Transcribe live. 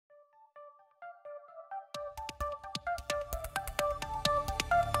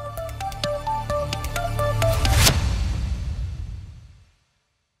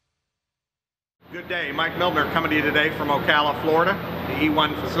day. Mike Milner coming to you today from Ocala, Florida, the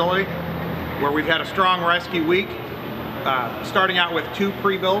E1 facility, where we've had a strong rescue week, starting out with 2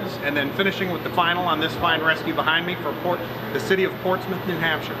 pre-builds and then finishing with the final on this fine rescue behind me for the city of Portsmouth, New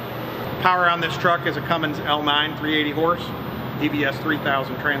Hampshire. Power on this truck is a Cummins L9 380 horse, EBS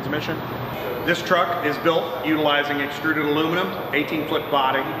 3000 transmission. This truck is built utilizing extruded aluminum, 18-foot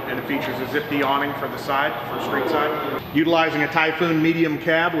body, and it features a zip-D awning for the side, for street side. Utilizing a Typhoon medium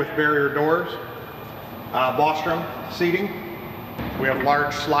cab with barrier doors, Bostrom seating. We have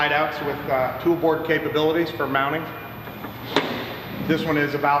large slide outs with tool board capabilities for mounting. This one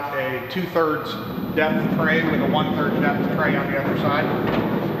is about a 2/3 depth tray with a 1/3 depth tray on the other side.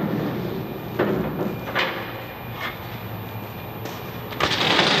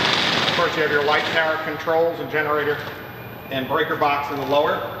 Of course, you have your light tower controls and generator and breaker box in the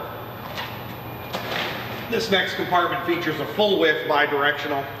lower. This next compartment features a full width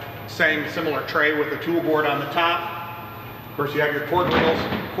bi-directional, similar tray with a tool board on the top. Of course, you have your cord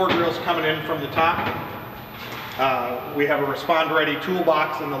reels coming in from the top. We have a respond ready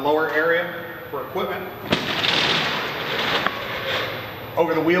toolbox in the lower area for equipment.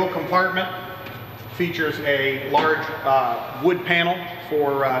 Over the wheel compartment features a large wood panel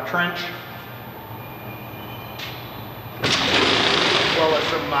for trench, as well as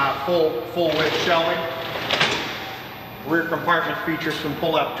some full width shelving. Rear compartment features some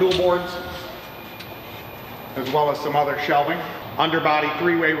pull-out tool boards, as well as some other shelving. Underbody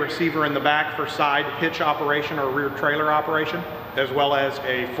 3-way receiver in the back for side hitch operation or rear trailer operation, as well as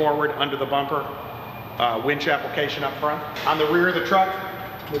a forward under the bumper winch application up front. On the rear of the truck,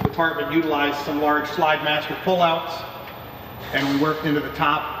 the department utilized some large slide master pullouts, and we worked into the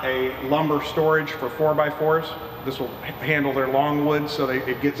top a lumber storage for 4x4s. This will handle their long wood so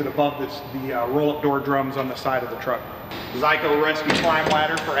it gets it above the roll-up door drums on the side of the truck. Zyco Rescue climb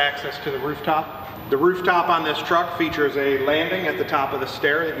ladder for access to the rooftop. The rooftop on this truck features a landing at the top of the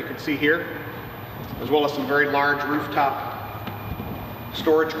stair that you can see here, as well as some very large rooftop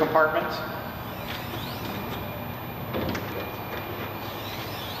storage compartments.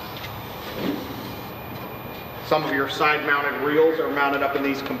 Some of your side-mounted reels are mounted up in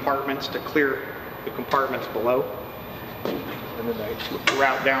these compartments to clear the compartments below. And then they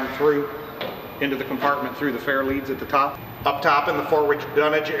route down through into the compartment through the fair leads at the top. Up top in the forward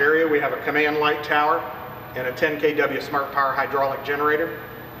dunnage area, we have a command light tower and a 10 kW smart power hydraulic generator,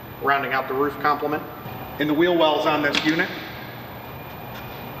 rounding out the roof complement. In the wheel wells on this unit,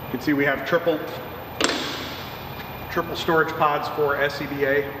 you can see we have triple storage pods for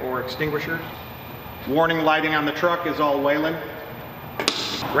SCBA or extinguishers. Warning lighting on the truck is all Whelen.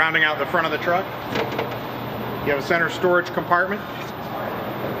 Rounding out the front of the truck, you have a center storage compartment,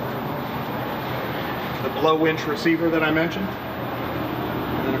 the below winch receiver that I mentioned,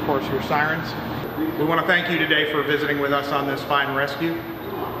 and then of course your sirens. We want to thank you today for visiting with us on this fine rescue.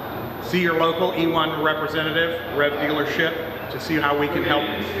 See your local E1 representative, Rev dealership, to see how we can help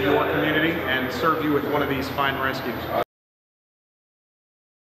your community and serve you with one of these fine rescues.